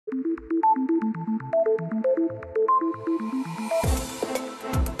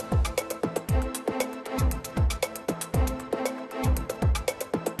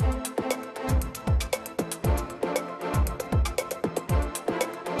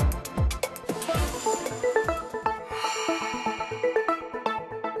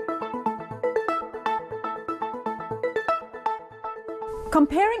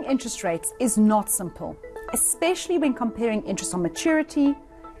Comparing interest rates is not simple, especially when comparing interest on maturity,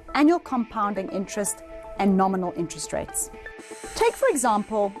 annual compounding interest, and nominal interest rates. Take, for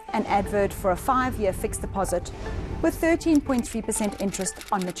example, an advert for a 5-year fixed deposit with 13.3% interest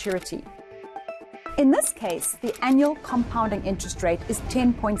on maturity. In this case, the annual compounding interest rate is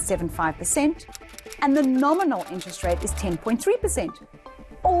 10.75% and the nominal interest rate is 10.3%,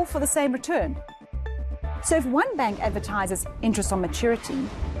 all for the same return. So if one bank advertises interest on maturity,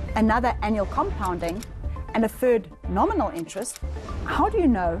 another annual compounding, and a third nominal interest, how do you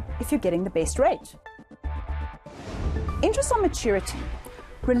know if you're getting the best rate? Interest on maturity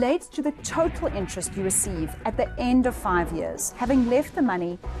relates to the total interest you receive at the end of 5 years, having left the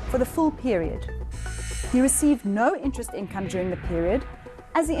money for the full period. You receive no interest income during the period,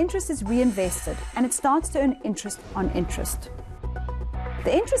 as the interest is reinvested and it starts to earn interest on interest.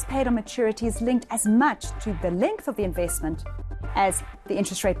 The interest paid on maturity is linked as much to the length of the investment as the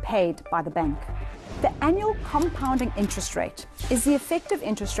interest rate paid by the bank. The annual compounding interest rate is the effective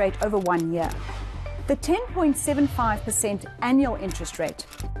interest rate over 1 year. The 10.75% annual interest rate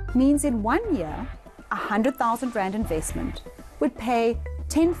means in 1 year, a 100,000 Rand investment would pay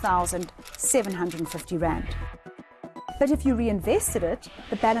 10,750 Rand. But if you reinvested it,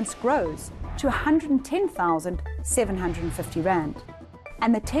 the balance grows to 110,750 Rand.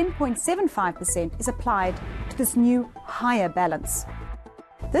 And the 10.75% is applied to this new higher balance.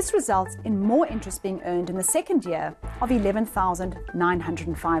 This results in more interest being earned in the second year of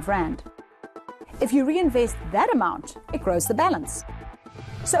 11,905 Rand. If you reinvest that amount, it grows the balance.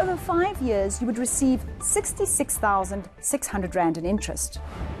 So over 5 years, you would receive 66,600 Rand in interest.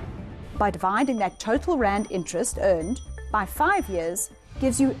 By dividing that total Rand interest earned by 5 years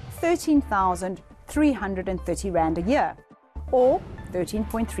gives you 13,330 Rand a year, or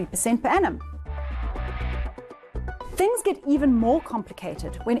 13.3% per annum. Things get even more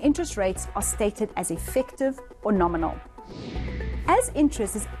complicated when interest rates are stated as effective or nominal. As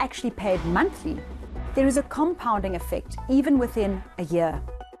interest is actually paid monthly, there is a compounding effect even within a year.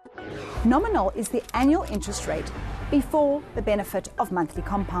 Nominal is the annual interest rate before the benefit of monthly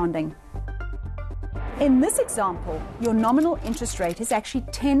compounding. In this example, your nominal interest rate is actually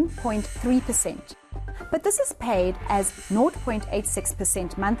 10.3%. But this is paid as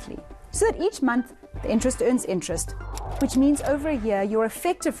 0.86% monthly, so that each month the interest earns interest, which means over a year your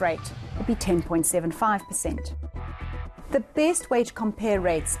effective rate will be 10.75%. The best way to compare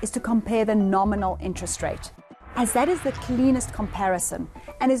rates is to compare the nominal interest rate, as that is the cleanest comparison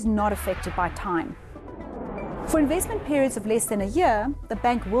and is not affected by time. For investment periods of less than a year, the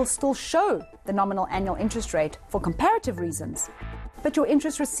bank will still show the nominal annual interest rate for comparative reasons, but your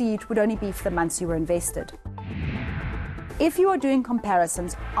interest received would only be for the months you were invested. If you are doing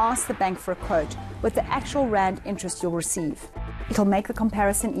comparisons, ask the bank for a quote with the actual Rand interest you'll receive. It'll make the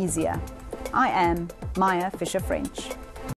comparison easier. I am Maya Fisher-French.